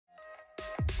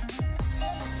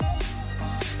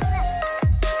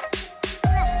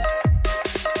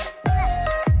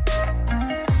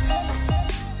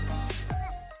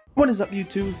What is up,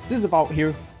 YouTube? This is AVAULT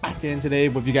here, back again today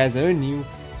with you guys a new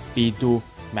Speed Duel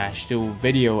Match Duel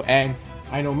video. And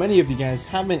I know many of you guys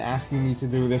have been asking me to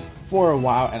do this for a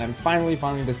while, and I'm finally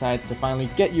decided to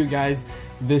get you guys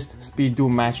this Speed Duel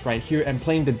match right here and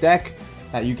playing the deck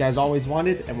that you guys always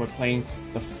wanted, and we're playing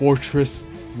the Fortress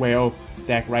Whale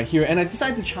deck right here. And I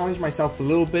decided to challenge myself a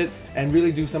little bit and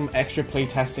really do some extra play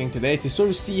testing today to sort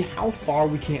of see how far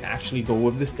we can actually go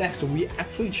with this deck. So we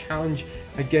actually challenge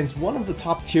against one of the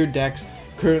top tier decks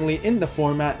currently in the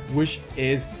format, which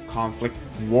is Conflict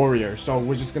Warrior. So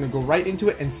we're just gonna go right into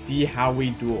it and see how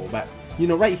we duel. But you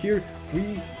know, right here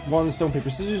we won stone paper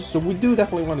scissors, so we do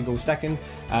definitely want to go second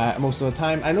most of the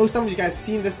time. I know some of you guys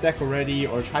seen this deck already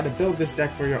or try to build this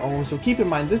deck for your own, so keep in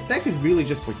mind this deck is really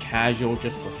just for casual,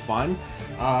 just for fun.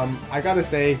 I gotta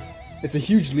say, it's a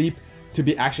huge leap to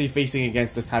be actually facing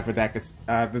against this type of deck. It's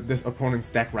this opponent's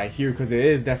deck right here, because it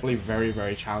is definitely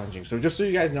very challenging. So just so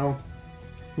you guys know,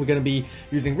 we're going to be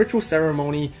using Ritual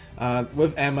Ceremony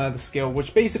with Emma, the skill,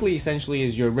 which basically essentially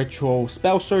is your ritual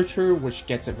spell searcher, which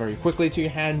gets it very quickly to your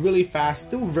hand, really fast,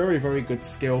 still very good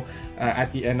skill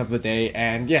at the end of the day.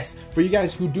 And yes, for you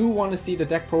guys who do want to see the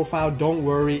deck profile, don't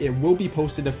worry, it will be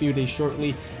posted a few days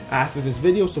shortly after this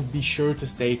video, so be sure to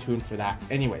stay tuned for that.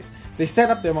 Anyways, they set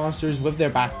up their monsters with their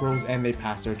back rows and they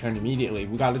pass their turn immediately.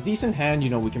 We got a decent hand, you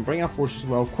know, we can bring out Fortress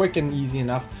Whale quick and easy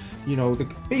enough. You know, the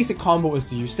basic combo is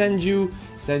to use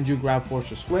Senju, grab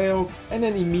Fortress Whale, and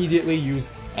then immediately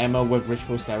use Emma with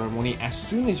Ritual Ceremony as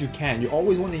soon as you can. You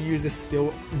always want to use this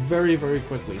skill very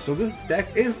quickly. So this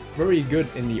deck is very good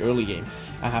in the early game,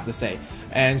 I have to say.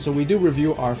 And so we do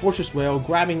review our Fortress Whale,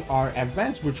 grabbing our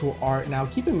Advanced Ritual Art. Now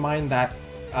keep in mind that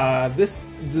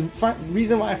the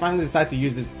reason why I finally decided to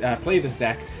use this, play this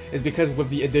deck, is because with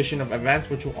the addition of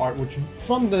Advanced Ritual Art, which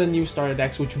from the new starter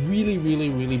decks, which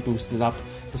really boosted up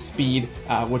the speed,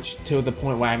 which to the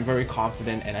point where I'm very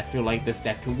confident, and I feel like this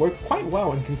deck can work quite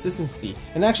well in consistency,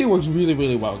 and actually works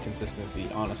really well in consistency,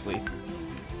 honestly.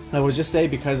 I would just say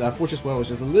because Fortress Whale is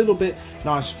just a little bit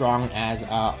not as strong as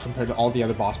compared to all the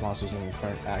other boss monsters in the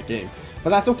current game,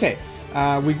 but that's okay.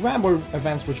 We grab our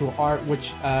Advanced Ritual Art,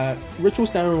 which Ritual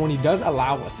Ceremony does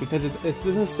allow us, because it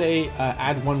doesn't say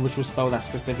add one ritual spell that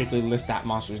specifically lists that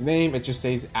monster's name. It just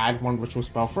says add one ritual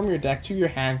spell from your deck to your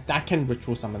hand that can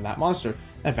ritual summon that monster.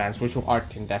 Advanced Ritual Art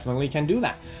definitely can do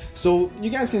that. So you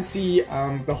guys can see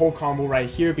the whole combo right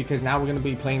here, because now we're going to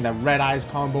be playing the Red Eyes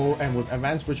combo, and with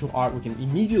Advanced Ritual Art we can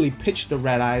immediately pitch the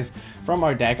Red Eyes from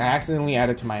our deck. I accidentally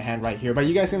added to my hand right here, but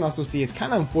you guys can also see it's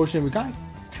kind of unfortunate. We got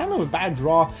kind of a bad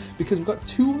draw because we've got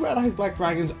two Red Eyes Black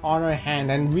Dragons on our hand,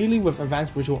 and really with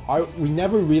Advanced Ritual Art we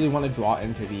never really want to draw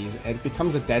into these. It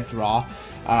becomes a dead draw,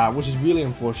 which is really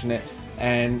unfortunate,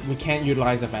 and we can't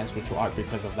utilize Advanced Ritual Art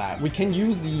because of that. We can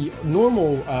use the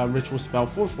normal ritual spell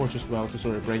for Fortress Whale to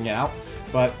sort of bring it out,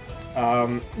 but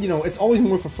you know, it's always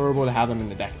more preferable to have them in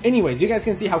the deck. Anyways, you guys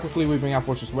can see how quickly we bring out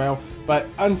Fortress Whale, but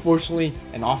unfortunately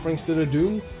an Offerings to the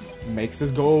Doom makes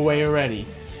us go away already.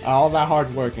 All that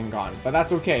hard work and gone, but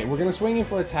that's okay. We're gonna swing in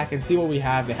for attack and see what we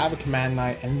have. They have a Command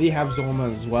Knight and they have Zoma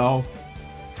as well.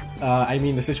 I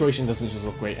mean, the situation doesn't just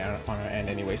look great on our end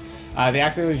anyways. They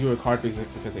accidentally drew a card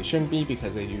because they shouldn't be,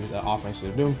 because they used Offerings to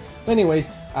the Doom. But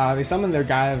anyways, they summon their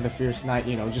guy, the Fierce Knight,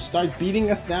 you know, just start beating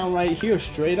us down right here,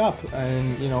 straight up.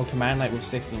 And, you know, Command Knight with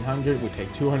 1600, we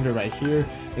take 200 right here.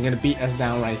 They're going to beat us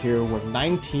down right here with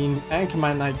 19, and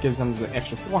Command Knight gives them the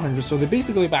extra 400, so they're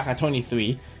basically back at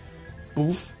 23.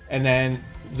 Boof, and then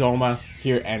Zoma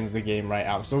here ends the game right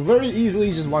out. So very easily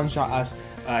just one-shot us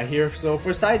here. So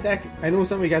for side deck, I know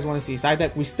some of you guys want to see side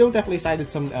deck. We still definitely sided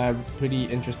some pretty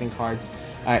interesting cards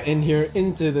in here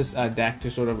into this deck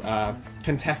to sort of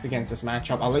contest against this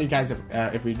matchup. I'll let you guys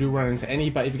if we do run into any,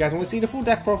 but if you guys want to see the full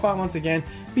deck profile once again,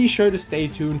 be sure to stay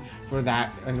tuned for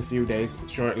that in a few days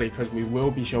shortly, because we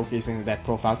will be showcasing the deck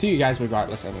profile to you guys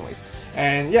regardless anyways.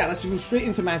 And yeah, let's go straight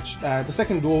into match the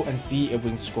second duel and see if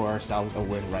we can score ourselves a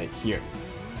win right here.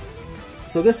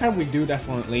 So this time we do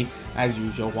definitely, as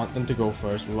usual, want them to go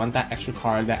first. We want that extra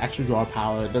card, that extra draw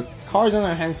power. The cards on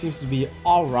our hand seems to be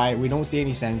alright. We don't see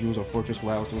any Senjus or Fortress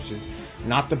Whales, which is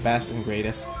not the best and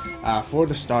greatest for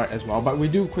the start as well. But we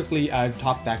do quickly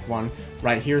top deck one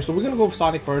right here. So we're going to go with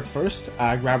Sonic Bird first,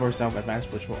 grab ourselves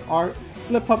Advanced Ritual Art,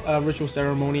 flip up Ritual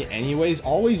Ceremony anyways.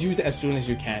 Always use it as soon as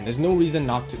you can. There's no reason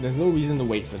to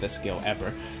wait for this skill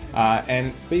ever.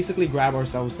 And basically grab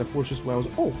ourselves the Fortress Whale's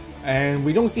Oath. And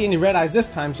we don't see any Red Eyes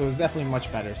this time, so it's definitely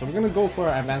much better. So we're going to go for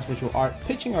our Advanced Ritual Art,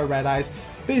 pitching our Red Eyes.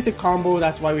 Basic combo,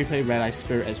 that's why we play Red Eyes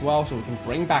Spirit as well, so we can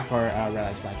bring back our Red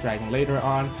Eyes Black Dragon later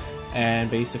on,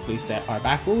 and basically set our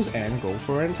back rows and go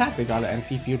for an attack. They got an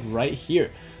empty field right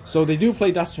here. So they do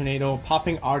play Dust Tornado,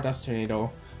 popping our Dust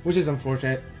Tornado, which is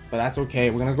unfortunate. but that's okay.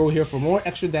 We're gonna go here for more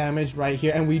extra damage right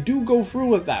here, and we do go through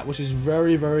with that, which is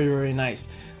very, very, very nice.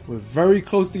 We're very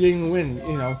close to getting a win,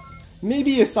 you know.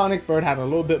 Maybe if Sonic Bird had a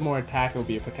little bit more attack, it would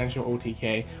be a potential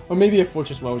OTK, or maybe if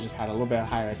Fortress Well just had a little bit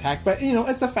higher attack, but you know,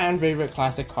 it's a fan favorite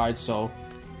classic card, so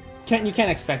you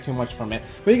can't expect too much from it.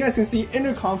 But you guys can see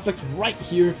Inner Conflict right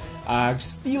here,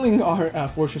 stealing our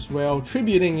Fortress Whale,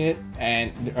 tributing it,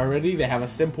 and already they have a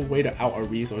simple way to out our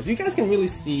resource. You guys can really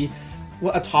see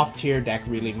what a top tier deck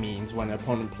really means when an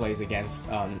opponent plays against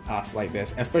us like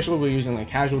this, especially if we're using a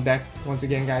casual deck. Once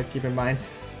again, guys, keep in mind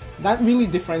that really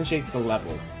differentiates the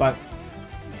level. But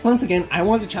once again, I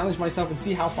want to challenge myself and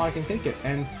see how far I can take it,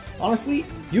 and honestly,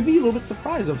 you'll be a little bit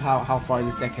surprised of how far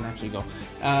this deck can actually go.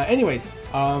 Anyways,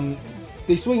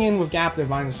 they swing in with Gap,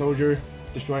 Divine Soldier,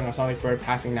 destroying our Sonic Bird,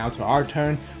 passing now to our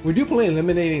turn. We do play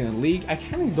Eliminating the League. I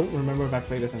kind of don't remember if I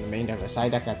played this in the main deck or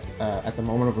side deck at the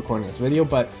moment of recording this video,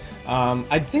 but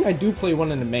I think I do play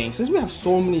one in the main. Since we have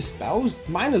so many spells,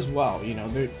 mine as well, you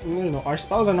know, our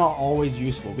spells are not always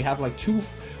useful. We have like 2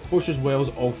 Fortress Whale's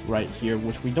Oath right here,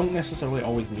 which we don't necessarily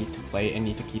always need to play and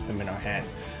need to keep them in our hand.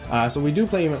 So we do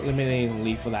play Eliminating the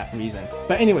League for that reason.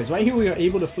 But anyways, right here we are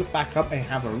able to flip back up and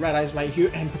have a Red Eyes right here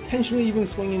and potentially even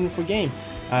swing in for game.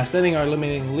 Setting our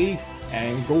Eliminating the League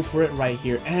and go for it right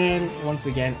here. And once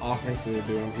again, Offerings to the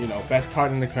Doom, you know, best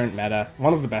card in the current meta,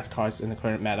 one of the best cards in the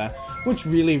current meta, which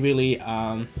really, really,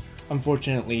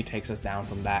 unfortunately takes us down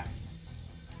from that.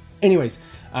 Anyways,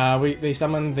 they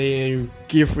summon the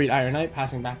Gearfried Iron Knight,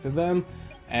 passing back to them,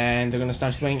 and they're going to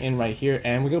start swinging in right here,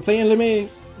 and we're going to play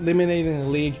Eliminating the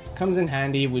League. Comes in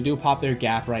handy. We do pop their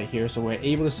Gap right here, so we're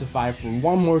able to survive for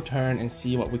one more turn and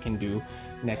see what we can do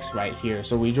next right here.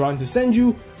 So we draw into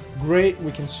Senju, great,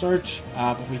 we can search,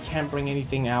 but we can't bring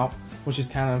anything out, which is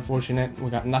kind of unfortunate.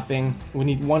 We got nothing. We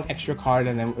need one extra card,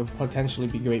 and then it would potentially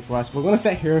be great for us. We're going to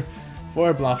set here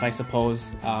for a bluff, I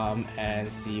suppose, and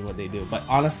see what they do. But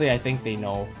honestly, I think they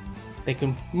know. They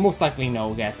can most likely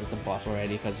guess it's a bluff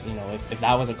already, because, you know, if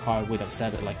that was a card, we'd have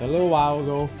said it like a little while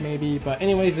ago, maybe. But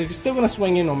anyways, they're still going to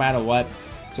swing in no matter what.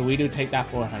 So we do take that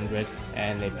 400,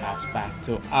 and they pass back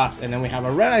to us. And then we have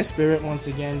a Red Eye Spirit once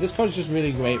again. This card is just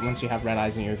really great once you have Red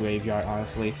Eyes in your graveyard,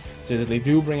 honestly. So that they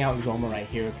do bring out Zoma right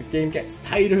here. The game gets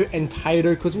tighter and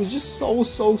tighter, because we're just so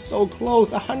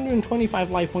close.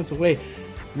 125 life points away.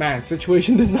 Man,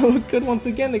 situation does not look good once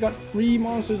again. They got 3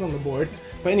 monsters on the board.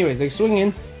 But anyways, they swing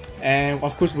in, and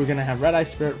of course we're going to have Red Eye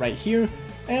Spirit right here,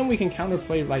 and we can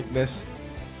counterplay like this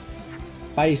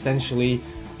by essentially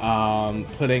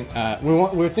putting,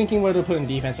 we're thinking whether to put in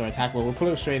defense or attack, but we'll put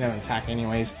it straight in attack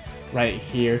anyways, right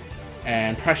here,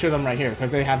 and pressure them right here,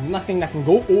 because they have nothing that can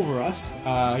go over us.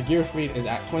 Gearfried is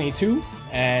at 22,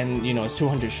 and you know, it's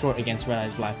 200 short against Red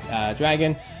Eye's Black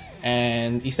Dragon.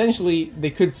 And essentially,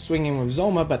 they could swing in with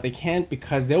Zoma, but they can't,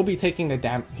 because they'll be taking the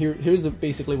damage. Here's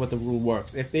basically what the rule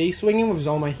works. If they swing in with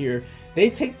Zoma here, they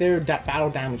take their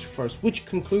battle damage first, which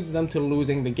concludes them to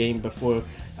losing the game before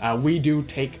we do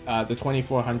take the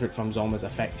 2400 from Zoma's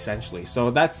effect, essentially. So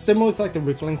that's similar to like the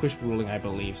relinquished ruling, I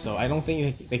believe. So I don't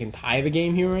think they can tie the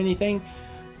game here or anything.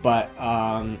 But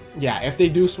yeah, if they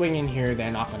do swing in here, they're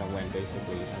not going to win,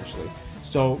 basically, essentially.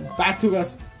 So back to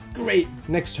us. Great,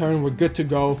 next turn we're good to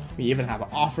go. We even have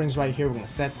Offerings right here. We're going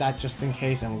to set that just in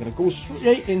case, and we're going to go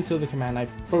straight into the Command Knight,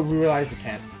 but we realize we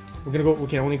can't. We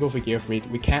can only go for Gearfried.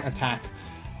 We can't attack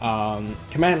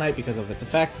Command Knight because of its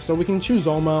effect, so we can choose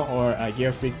Zoma or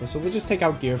Gearfried. So we'll just take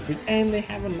out Gearfried, and they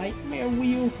have a Nightmare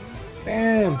Wheel.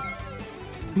 Bam!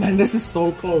 Man, this is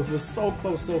so close. We're so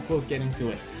close getting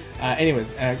to it.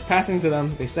 Anyways, passing to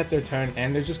them, they set their turn,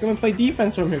 and they're just going to play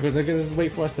defense from here, because they're going to just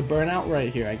wait for us to burn out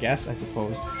right here, I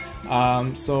suppose.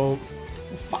 So,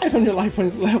 500 life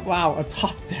points left. Wow, a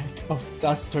top deck of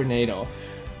Dust Tornado.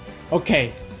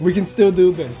 Okay, we can still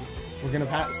do this. We're going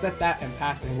to set that and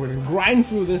pass, and we're going to grind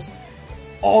through this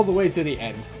all the way to the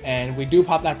end. And we do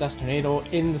pop that Dust Tornado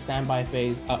in the standby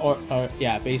phase,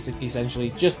 yeah, basically, essentially,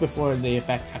 just before the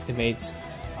effect activates,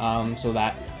 so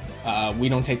that we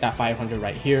don't take that 500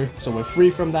 right here, so we're free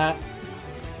from that.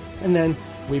 And then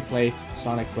we play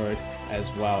Sonic Bird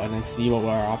as well, and then see what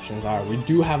our options are. We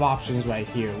do have options right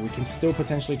here. We can still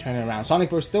potentially turn it around. Sonic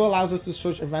Bird still allows us to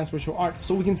switch Advanced Ritual Art,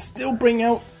 so we can still bring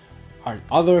out our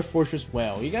other Fortress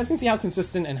Whale. You guys can see how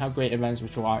consistent and how great Advanced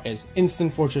Ritual Art is.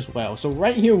 Instant Fortress Whale. So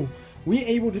right here, we're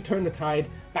able to turn the tide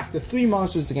back to 3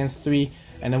 monsters against 3,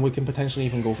 and then we can potentially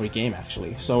even go for a game,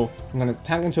 actually. So I'm going to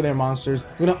attack into their monsters.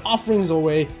 We're going to Offerings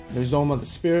away their Zoma the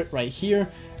Spirit right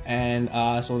here, and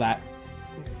so that,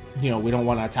 you know, we don't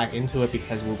want to attack into it,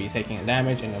 because we'll be taking a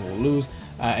damage and then we'll lose.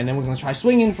 And then we're going to try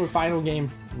swinging for final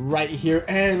game right here,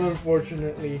 and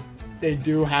unfortunately they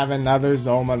do have another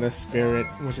Zoma the Spirit,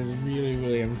 which is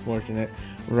really unfortunate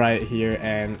right here.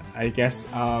 And I guess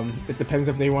it depends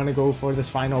if they want to go for this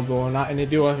final duel or not. And they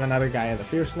do have another Gaia the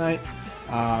Fierce Knight,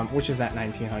 which is at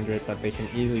 1900, but they can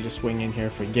easily just swing in here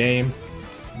for game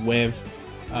with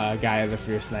Gaia the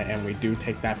Fierce Knight, and we do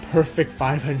take that perfect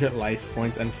 500 life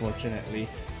points, unfortunately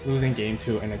losing game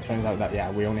 2. And it turns out that,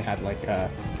 yeah, we only had like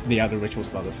the other ritual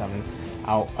spell to summon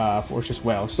out Fortress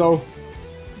Whale. So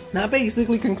that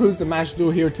basically concludes the match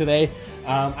duel here today.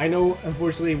 I know,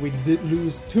 unfortunately, we did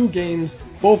lose 2 games,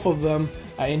 both of them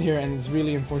in here, and it's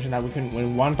really unfortunate that we couldn't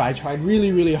win one, but I tried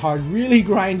really hard, really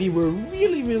grindy. We're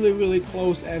really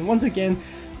close, and once again,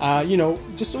 you know,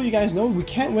 just so you guys know, we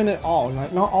can't win it all.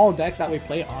 Like, not all decks that we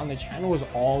play on the channel is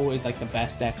always like the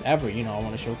best decks ever. You know, I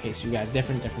want to showcase you guys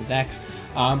different decks.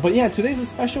 But yeah, today's a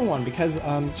special one because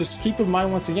just keep in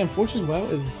mind, once again, Fortress Whale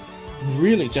is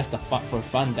really just a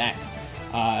fun deck.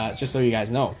 Just so you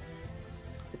guys know.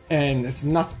 And it's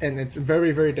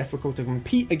very difficult to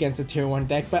compete against a tier 1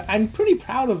 deck, but I'm pretty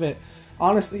proud of it,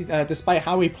 honestly. Despite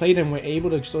how we played, and we're able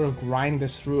to sort of grind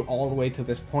this through all the way to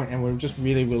this point, and we're just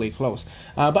really close.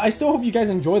 But I still hope you guys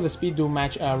enjoy the speed duel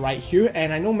match right here,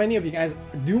 and I know many of you guys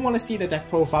do want to see the deck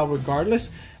profile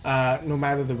regardless, no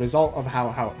matter the result of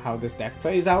how this deck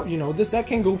plays out. You know, this deck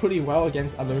can go pretty well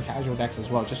against other casual decks as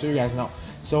well, just so you guys know.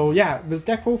 So yeah, the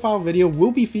deck profile video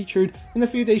will be featured in a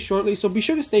few days shortly, so be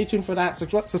sure to stay tuned for that.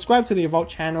 Subscribe to the AVAULT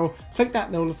channel, click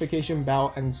that notification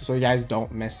bell, and so you guys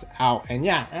don't miss out. And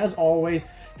yeah, as always,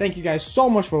 thank you guys so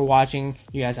much for watching.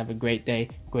 You guys have a great day,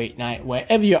 great night,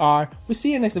 wherever you are. We'll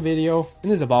see you in the next video,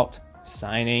 and this is AVAULT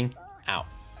signing